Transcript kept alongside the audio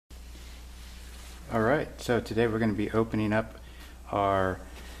Alright, so today we're going to be opening up our,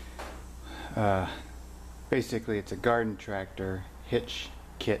 basically it's a garden tractor hitch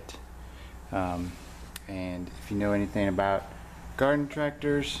kit. And if you know anything about garden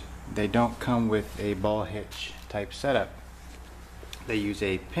tractors, they don't come with a ball hitch type setup. They use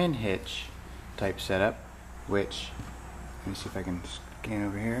a pin hitch type setup, which, let me see if I can scan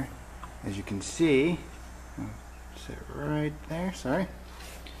over here. As you can see, sit right there, sorry.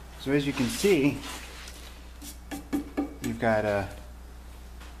 So as you can see, you've got a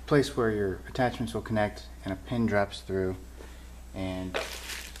place where your attachments will connect and a pin drops through, and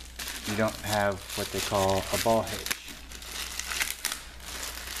you don't have what they call a ball hitch.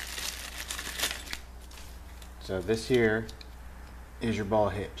 So this here is your ball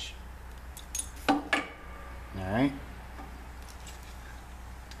hitch. Alright.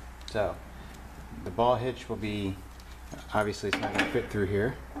 So the ball hitch will be, obviously it's not going to fit through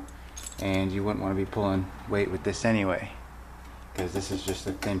here, and you wouldn't want to be pulling weight with this anyway, because this is just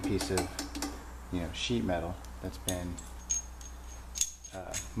a thin piece of, sheet metal that's been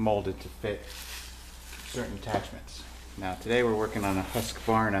molded to fit certain attachments. Now today we're working on a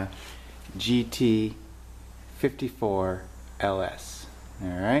Husqvarna GT54LS.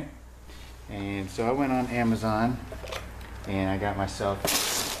 Alright, and so I went on Amazon and I got myself a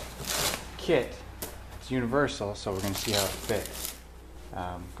kit. It's universal, so we're going to see how it fits.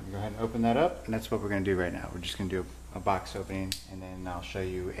 I'm going to go ahead and open that up, and that's what we're going to do right now. We're just going to do a box opening, and then I'll show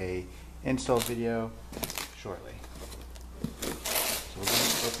you a install video shortly. So we're going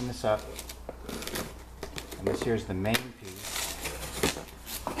to open this up, and this here's the main piece.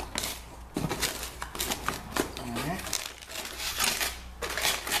 Alright.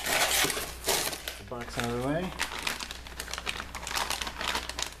 The box out of the way.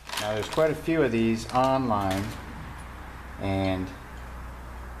 Now there's quite a few of these online, and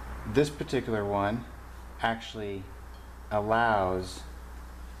this particular one actually allows,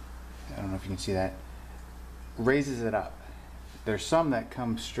 I don't know if you can see that, raises it up. There's some that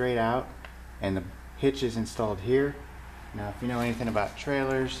come straight out and the hitch is installed here. Now if you know anything about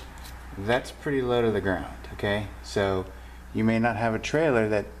trailers, that's pretty low to the ground, okay? So you may not have a trailer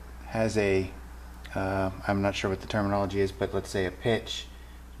that has a, I'm not sure what the terminology is, but let's say a pitch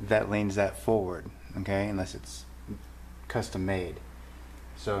that leans that forward, okay, unless it's custom made.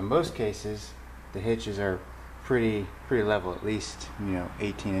 So in most cases the hitches are pretty level, at least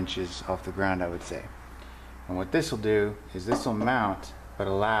 18 inches off the ground, I would say. And what this will do is this will mount but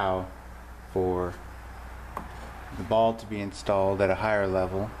allow for the ball to be installed at a higher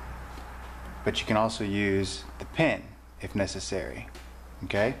level, but you can also use the pin if necessary.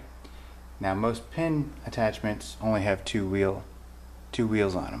 Okay, now most pin attachments only have two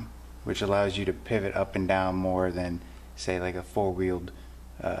wheels on them, which allows you to pivot up and down more than, say, like a four-wheeled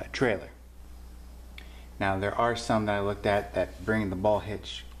trailer. Now there are some that I looked at that bring the ball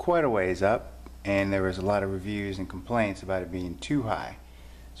hitch quite a ways up, and there was a lot of reviews and complaints about it being too high,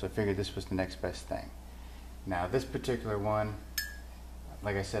 so I figured this was the next best thing. Now this particular one,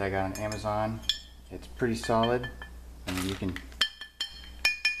 like I said, I got on Amazon. It's pretty solid. I mean, you can,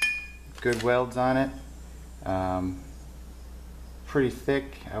 good welds on it. Pretty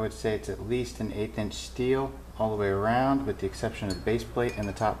thick. I would say it's at least an 1/8 inch steel all the way around, with the exception of the base plate and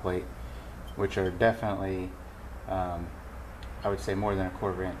the top plate, which are definitely, I would say, more than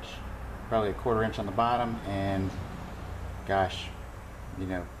 1/4 inch. Probably 1/4 inch on the bottom, and gosh,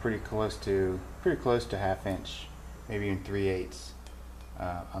 pretty close to 1/2 inch, maybe even 3/8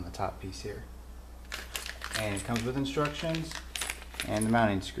 on the top piece here. And it comes with instructions and the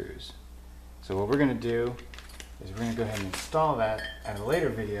mounting screws. So what we're going to do is we're going to go ahead and install that at a later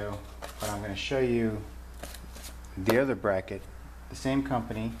video, but I'm going to show you the other bracket. The same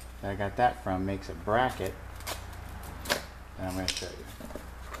company that I got that from makes a bracket, and I'm going to show you.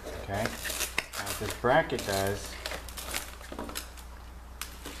 Okay? Now what this bracket does,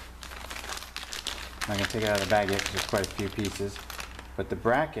 I'm not going to take it out of the bag yet because there's quite a few pieces, but the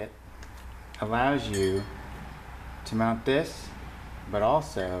bracket allows you to mount this, but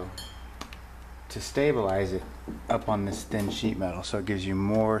also to stabilize it up on this thin sheet metal, so it gives you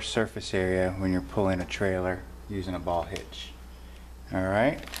more surface area when you're pulling a trailer using a ball hitch.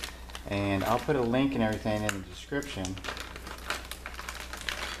 Alright, and I'll put a link and everything in the description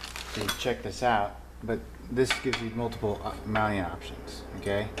so you can check this out, but this gives you multiple mounting options.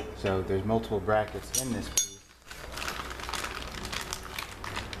 Okay, so there's multiple brackets in this piece.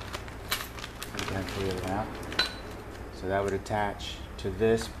 You can clear it out. So that would attach to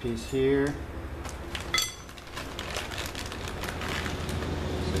this piece here.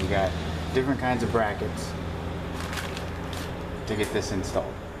 So you got different kinds of brackets to get this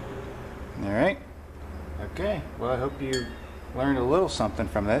installed. Alright, Okay, well, I hope you learned a little something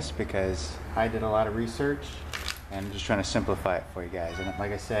from this, because I did a lot of research and I'm just trying to simplify it for you guys. And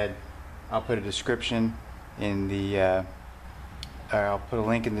like I said, I'll put a description in the I'll put a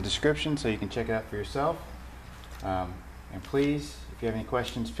link in the description so you can check it out for yourself. And please, if you have any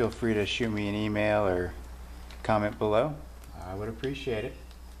questions, feel free to shoot me an email or comment below. I would appreciate it.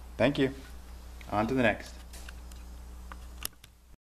 Thank you. On to the next.